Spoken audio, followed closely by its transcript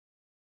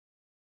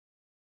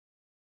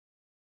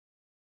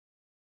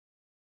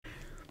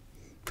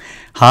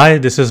Hi,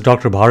 this is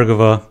Dr.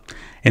 Bhargava.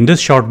 In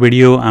this short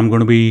video, I'm going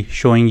to be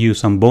showing you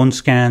some bone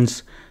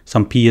scans,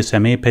 some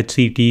PSMA PET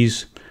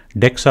CTs,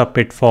 DXA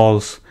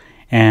pitfalls,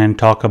 and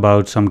talk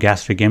about some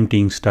gastric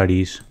emptying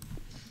studies.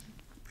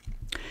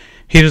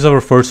 Here is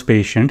our first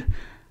patient.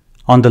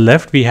 On the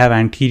left, we have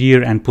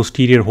anterior and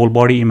posterior whole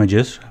body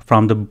images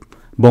from the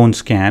bone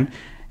scan.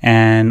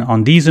 And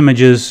on these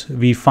images,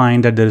 we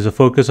find that there is a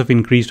focus of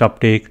increased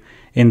uptake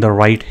in the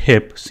right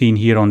hip, seen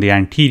here on the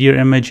anterior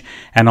image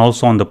and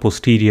also on the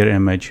posterior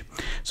image.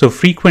 So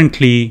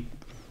frequently,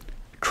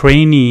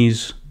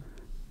 trainees,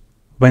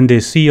 when they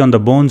see on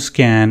the bone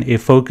scan a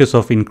focus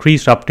of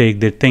increased uptake,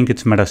 they think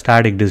it's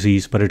metastatic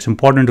disease. But it's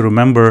important to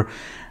remember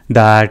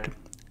that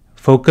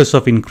focus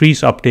of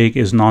increased uptake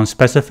is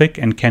non-specific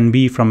and can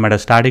be from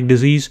metastatic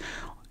disease,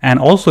 and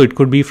also it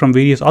could be from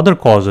various other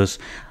causes.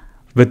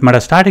 With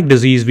metastatic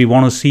disease, we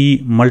want to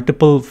see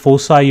multiple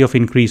foci of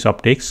increased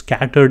uptake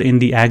scattered in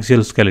the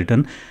axial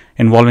skeleton,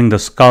 involving the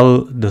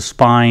skull, the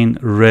spine,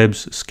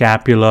 ribs,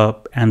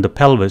 scapula, and the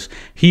pelvis.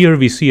 Here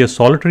we see a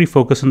solitary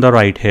focus in the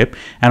right hip,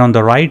 and on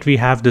the right we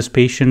have this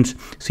patient's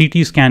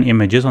CT scan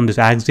images. On this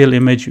axial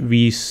image,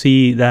 we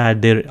see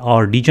that there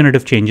are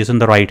degenerative changes in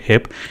the right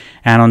hip,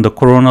 and on the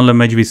coronal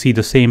image we see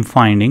the same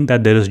finding,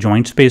 that there is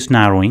joint space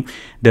narrowing,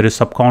 there is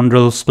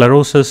subchondral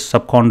sclerosis,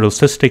 subchondral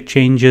cystic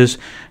changes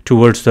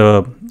towards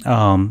the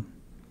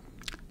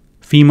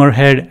femur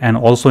head, and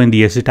also in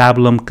the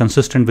acetabulum,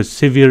 consistent with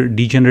severe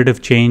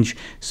degenerative change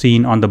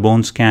seen on the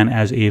bone scan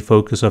as a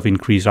focus of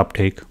increased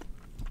uptake.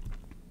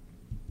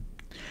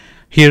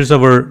 Here's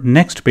our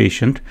next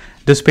patient.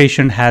 This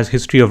patient has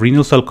history of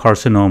renal cell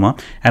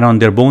carcinoma, and on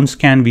their bone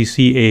scan we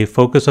see a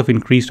focus of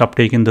increased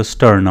uptake in the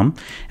sternum,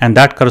 and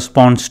that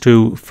corresponds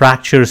to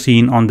fracture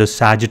seen on the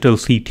sagittal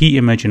CT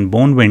image in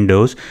bone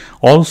windows.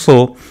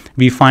 Also,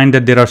 we find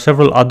that there are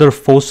several other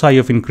foci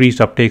of increased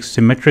uptake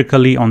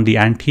symmetrically on the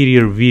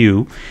anterior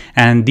view,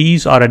 and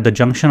these are at the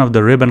junction of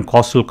the rib and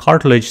costal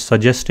cartilage,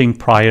 suggesting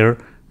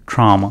prior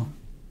trauma.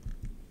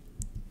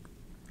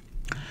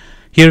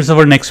 Here's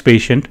our next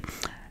patient,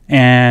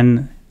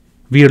 and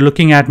we are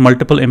looking at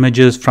multiple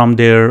images from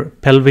their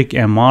pelvic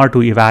MR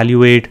to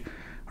evaluate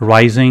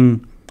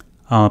rising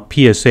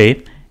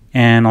PSA.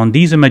 And on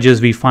these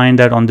images, we find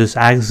that on this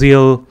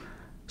axial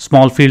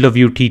small field of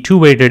view T2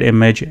 weighted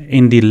image,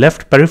 in the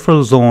left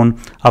peripheral zone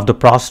of the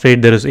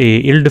prostate, there is a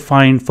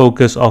ill-defined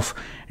focus of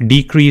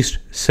decreased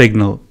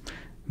signal.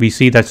 We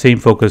see that same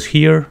focus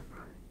here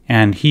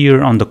and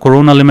here on the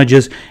coronal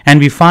images,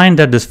 and we find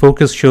that this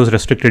focus shows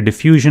restricted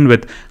diffusion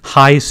with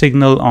high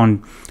signal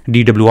on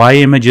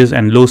DWI images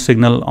and low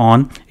signal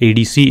on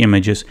ADC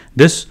images.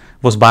 This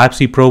was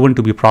biopsy proven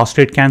to be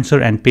prostate cancer,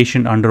 and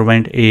patient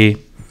underwent a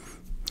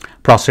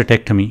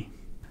prostatectomy.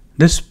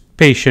 This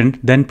patient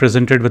then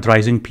presented with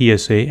rising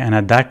PSA, and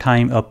at that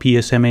time a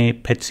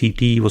PSMA PET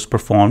CT was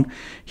performed.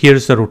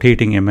 Here's the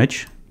rotating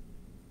image.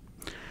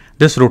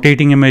 This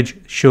rotating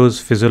image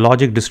shows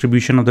physiologic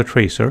distribution of the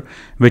tracer,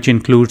 which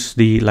includes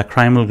the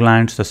lacrimal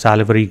glands, the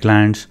salivary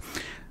glands,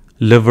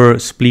 liver,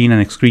 spleen,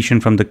 and excretion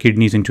from the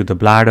kidneys into the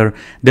bladder.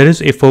 There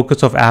is a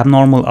focus of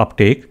abnormal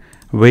uptake,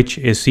 which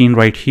is seen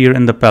right here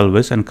in the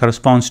pelvis and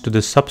corresponds to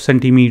the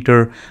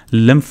sub-centimeter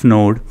lymph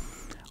node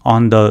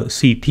on the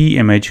CT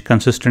image,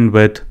 consistent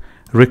with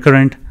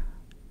recurrent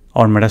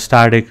or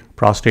metastatic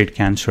prostate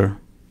cancer.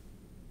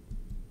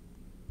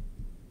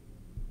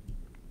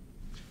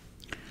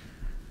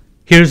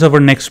 Here's our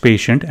next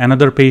patient,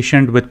 another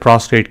patient with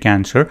prostate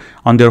cancer.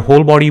 On their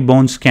whole body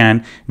bone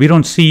scan, we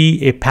don't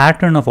see a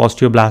pattern of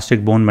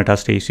osteoblastic bone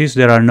metastasis.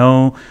 There are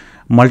no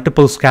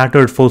multiple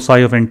scattered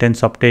foci of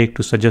intense uptake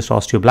to suggest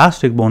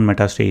osteoblastic bone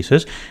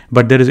metastasis,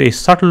 but there is a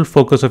subtle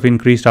focus of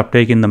increased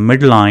uptake in the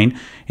midline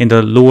in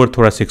the lower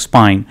thoracic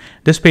spine.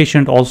 This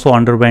patient also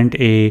underwent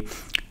a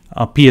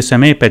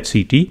PSMA PET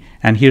CT,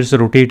 and here's the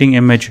rotating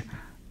image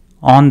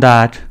on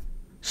that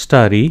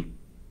study,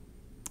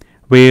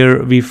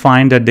 where we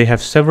find that they have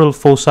several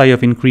foci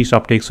of increased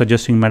uptake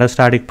suggesting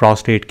metastatic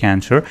prostate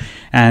cancer,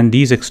 and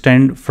these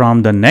extend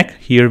from the neck.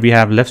 Here we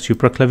have left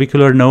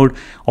supraclavicular node,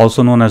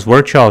 also known as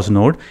Virchow's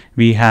node.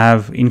 We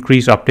have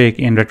increased uptake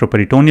in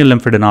retroperitoneal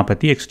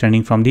lymphadenopathy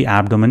extending from the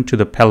abdomen to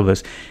the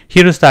pelvis.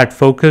 Here is that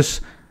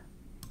focus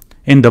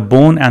in the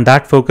bone, and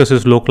that focus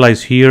is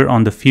localized here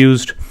on the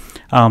fused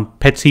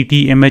PET CT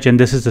image, and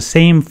this is the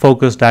same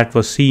focus that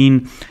was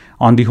seen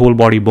on the whole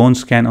body bone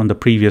scan on the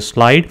previous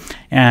slide,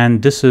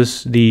 and this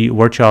is the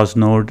Virchow's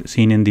node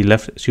seen in the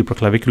left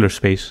supraclavicular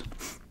space.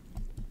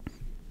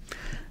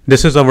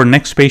 This is our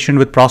next patient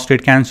with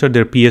prostate cancer.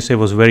 Their PSA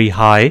was very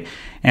high,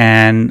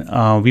 and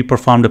we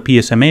performed a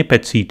PSMA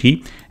PET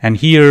CT, and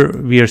here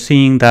we are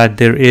seeing that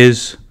there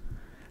is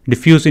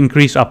diffuse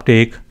increased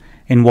uptake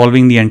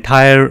involving the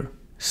entire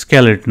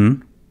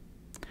skeleton,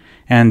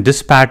 and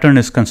this pattern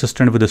is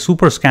consistent with the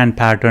superscan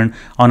pattern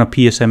on a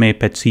PSMA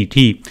PET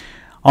CT.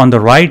 On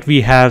the right,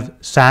 we have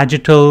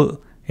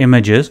sagittal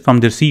images from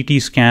the CT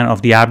scan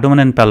of the abdomen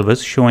and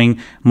pelvis showing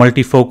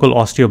multifocal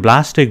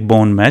osteoblastic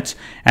bone mets,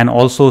 and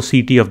also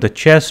CT of the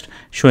chest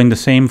showing the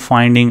same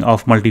finding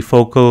of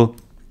multifocal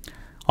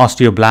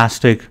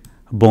osteoblastic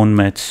bone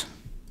mets.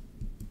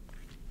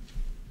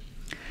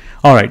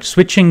 All right,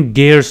 switching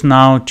gears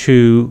now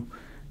to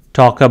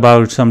talk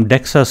about some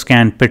DXA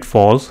scan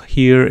pitfalls.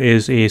 Here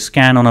is a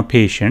scan on a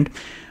patient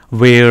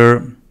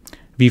where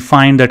we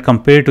find that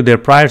compared to their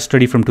prior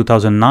study from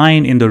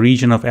 2009 in the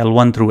region of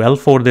L1 through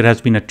L4, there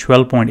has been a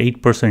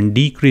 12.8%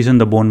 decrease in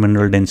the bone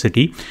mineral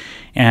density.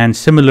 And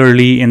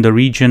similarly, in the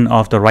region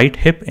of the right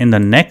hip in the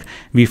neck,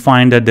 we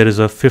find that there is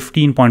a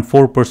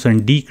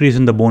 15.4% decrease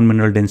in the bone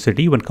mineral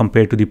density when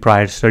compared to the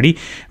prior study.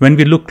 When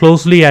we look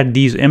closely at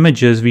these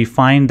images, we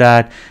find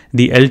that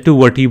the L2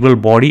 vertebral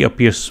body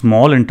appears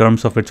small in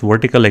terms of its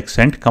vertical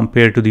extent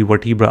compared to the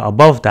vertebra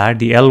above that,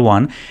 the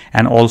L1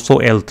 and also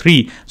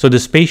L3. So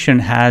this patient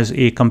has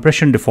a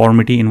compression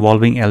deformity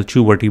involving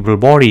L2 vertebral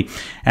body.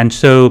 And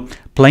so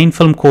plain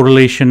film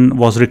correlation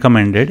was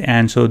recommended,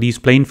 and so these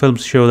plain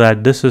films show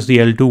that this is the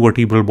L2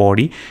 vertebral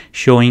body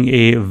showing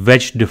a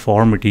wedge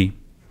deformity.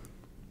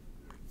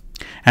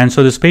 And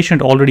so this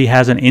patient already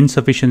has an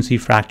insufficiency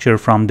fracture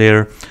from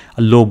their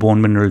low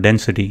bone mineral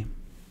density.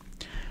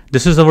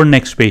 This is our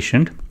next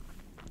patient,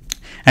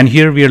 and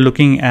here we are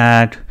looking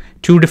at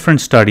two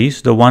different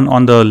studies. The one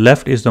on the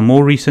left is the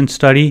more recent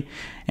study,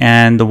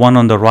 and the one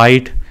on the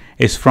right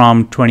is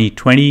from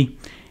 2020.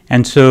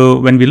 And so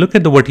when we look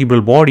at the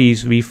vertebral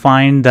bodies, we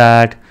find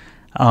that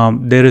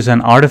there is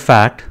an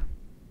artifact.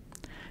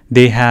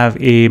 They have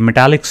a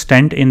metallic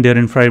stent in their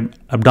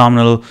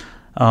infrarenal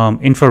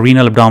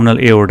abdominal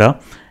aorta.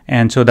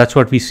 And so that's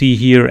what we see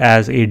here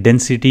as a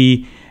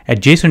density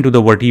adjacent to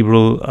the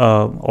vertebral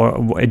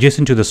or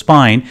adjacent to the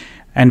spine.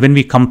 And when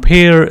we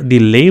compare the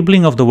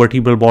labeling of the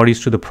vertebral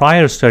bodies to the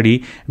prior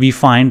study, we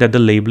find that the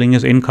labeling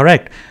is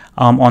incorrect.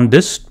 On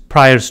this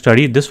prior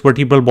study, this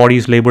vertebral body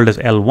is labeled as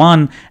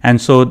L1,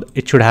 and so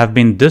it should have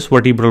been this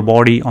vertebral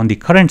body on the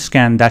current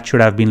scan that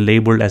should have been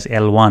labeled as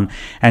L1.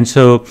 And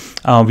so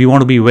we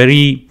want to be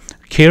very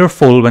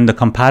careful when the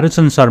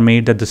comparisons are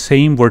made that the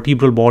same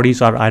vertebral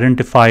bodies are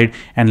identified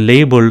and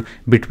labeled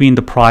between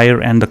the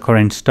prior and the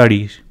current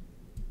studies.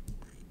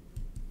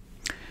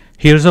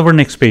 Here's our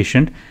next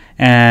patient,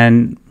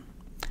 and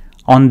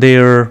on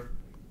their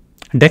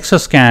DXA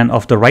scan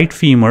of the right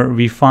femur,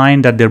 we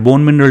find that their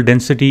bone mineral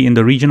density in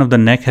the region of the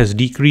neck has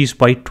decreased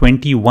by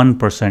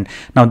 21%.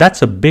 Now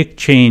that's a big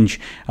change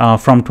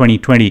from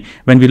 2020.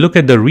 When we look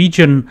at the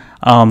region,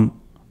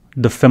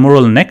 the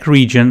femoral neck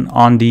region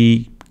on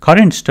the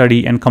current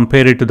study and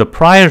compare it to the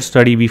prior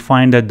study, we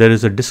find that there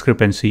is a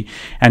discrepancy.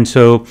 And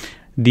so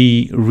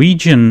the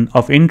region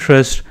of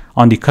interest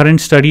on the current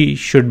study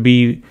should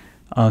be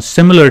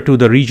similar to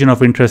the region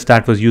of interest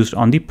that was used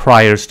on the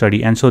prior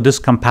study. And so this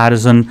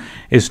comparison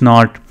is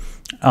not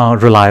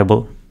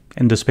reliable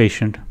in this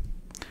patient.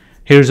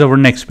 Here's our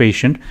next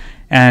patient.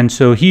 And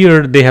so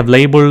here they have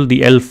labeled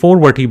the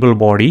L4 vertebral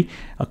body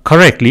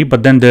correctly,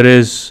 but then there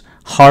is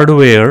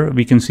hardware.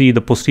 We can see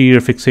the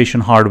posterior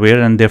fixation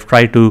hardware, and they've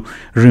tried to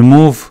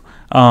remove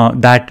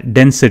that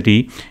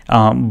density.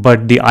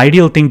 But the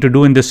ideal thing to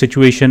do in this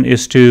situation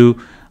is to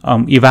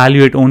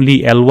evaluate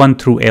only L1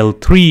 through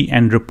L3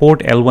 and report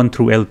L1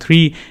 through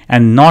L3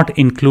 and not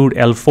include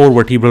L4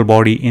 vertebral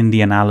body in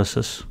the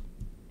analysis.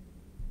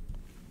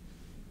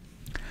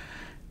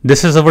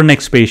 This is our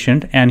next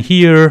patient, and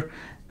here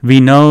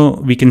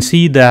we can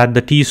see that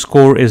the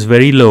T-score is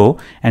very low,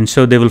 and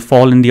so they will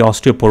fall in the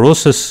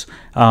osteoporosis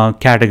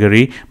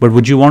category. But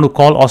would you want to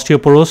call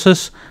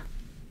osteoporosis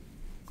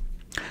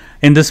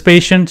in this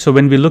patient? So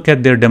when we look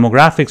at their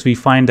demographics, we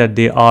find that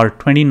they are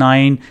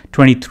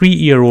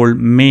 23-year-old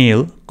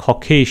male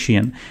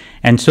Caucasian.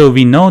 And so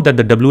we know that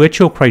the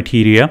WHO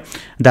criteria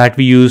that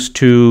we use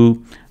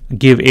to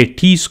give a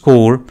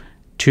T-score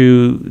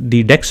to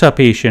the DXA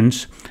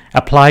patients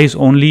applies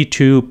only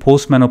to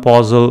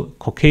postmenopausal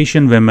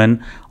Caucasian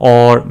women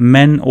or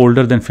men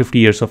older than 50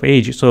 years of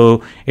age.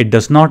 So it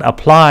does not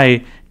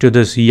apply to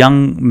this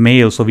young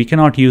male. So we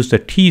cannot use the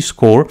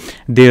T-score.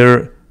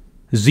 Their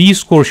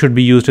Z-score should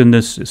be used in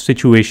this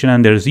situation,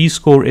 and their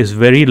Z-score is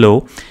very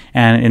low.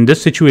 And in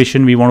this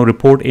situation, we want to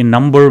report a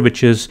number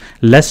which is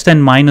less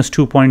than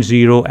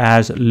 -2.0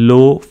 as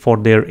low for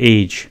their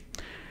age,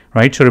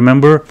 right? So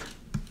remember,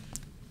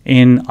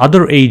 in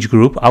other age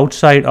group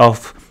outside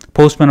of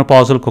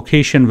postmenopausal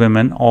Caucasian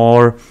women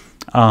or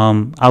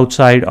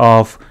outside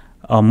of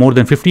more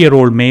than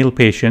 50-year-old male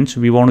patients,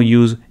 we want to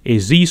use a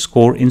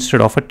Z-score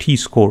instead of a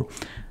T-score.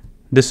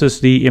 This is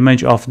the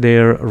image of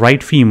their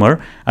right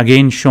femur,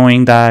 again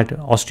showing that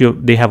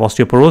they have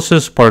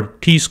osteoporosis per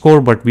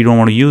T-score, but we don't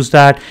want to use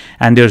that,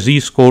 and their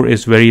Z-score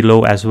is very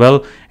low as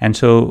well, and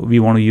so we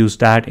want to use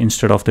that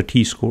instead of the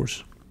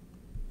T-scores.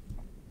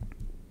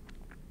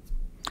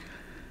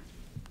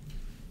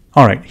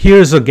 All right,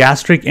 here's a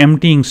gastric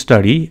emptying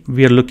study.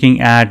 We are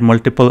looking at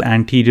multiple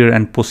anterior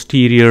and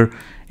posterior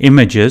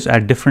images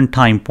at different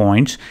time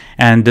points,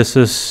 and this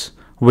is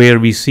where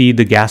we see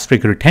the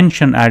gastric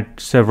retention at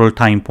several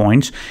time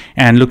points.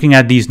 And looking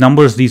at these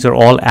numbers, these are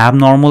all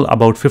abnormal.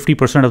 About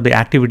 50% of the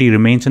activity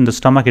remains in the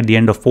stomach at the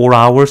end of 4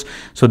 hours.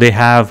 So they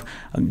have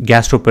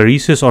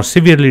gastroparesis or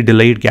severely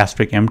delayed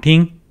gastric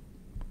emptying.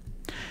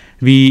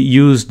 We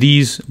use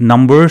these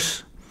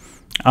numbers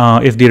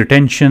If the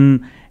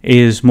retention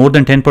is more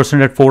than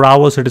 10% at 4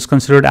 hours, it is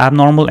considered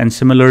abnormal, and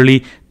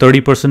similarly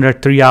 30%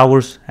 at 3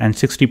 hours, and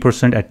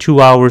 60% at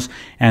 2 hours,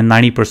 and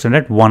 90%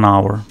 at 1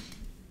 hour.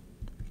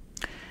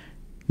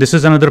 This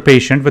is another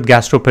patient with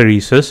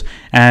gastroparesis,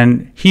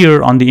 and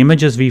here on the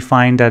images we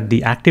find that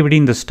the activity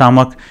in the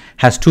stomach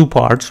has two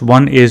parts.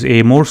 One is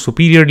a more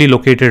superiorly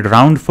located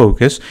round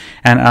focus,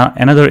 and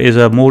another is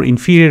a more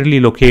inferiorly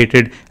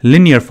located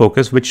linear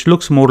focus, which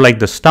looks more like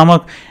the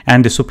stomach,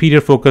 and the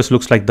superior focus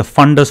looks like the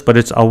fundus, but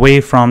it's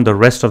away from the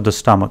rest of the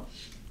stomach.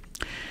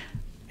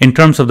 In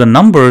terms of the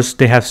numbers,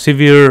 they have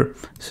severely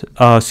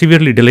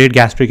delayed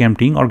gastric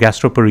emptying or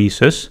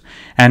gastroparesis.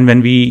 And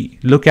when we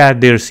look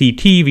at their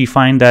CT, we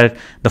find that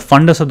the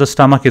fundus of the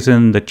stomach is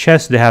in the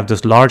chest. They have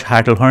this large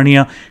hiatal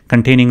hernia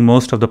containing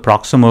most of the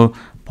proximal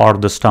part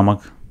of the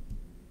stomach.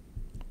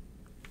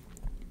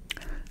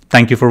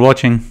 Thank you for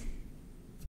watching.